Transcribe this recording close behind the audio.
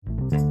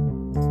Quote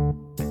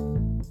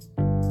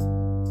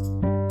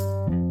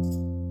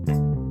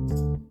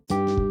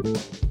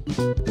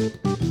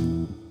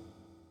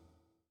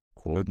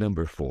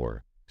number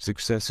 4.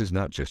 Success is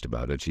not just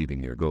about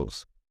achieving your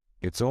goals.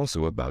 It's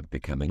also about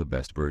becoming the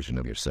best version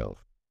of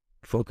yourself.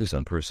 Focus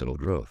on personal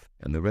growth,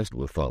 and the rest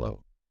will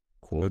follow.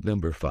 Quote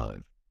number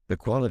 5. The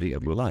quality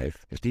of your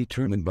life is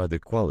determined by the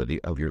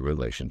quality of your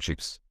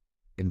relationships.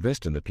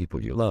 Invest in the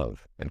people you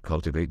love, and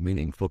cultivate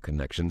meaningful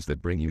connections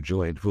that bring you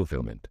joy and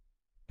fulfillment.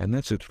 And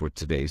that's it for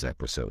today's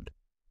episode.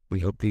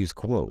 We hope these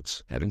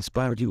quotes have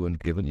inspired you and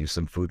given you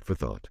some food for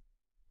thought.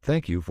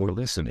 Thank you for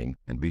listening,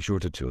 and be sure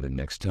to tune in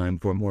next time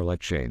for more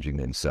life-changing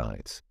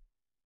insights.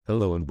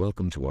 Hello and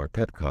welcome to our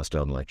podcast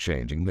on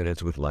Life-Changing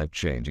Minutes with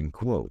Life-Changing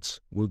Quotes.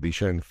 We'll be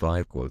sharing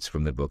 5 quotes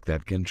from the book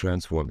that can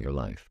transform your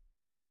life.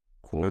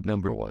 Quote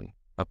number 1.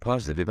 A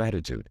positive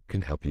attitude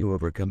can help you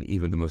overcome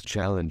even the most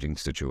challenging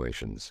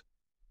situations.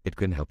 It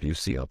can help you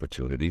see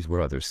opportunities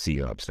where others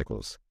see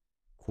obstacles.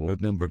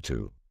 Quote number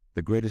 2.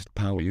 The greatest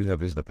power you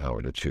have is the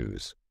power to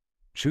choose.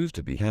 Choose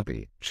to be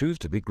happy, choose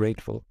to be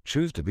grateful,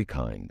 choose to be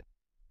kind.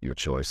 Your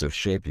choices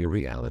shape your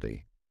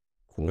reality.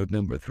 Quote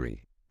number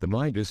 3. The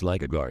mind is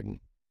like a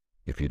garden.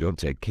 If you don't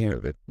take care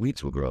of it,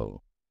 weeds will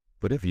grow.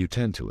 But if you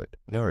tend to it,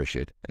 nourish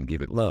it, and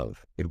give it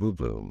love, it will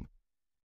bloom.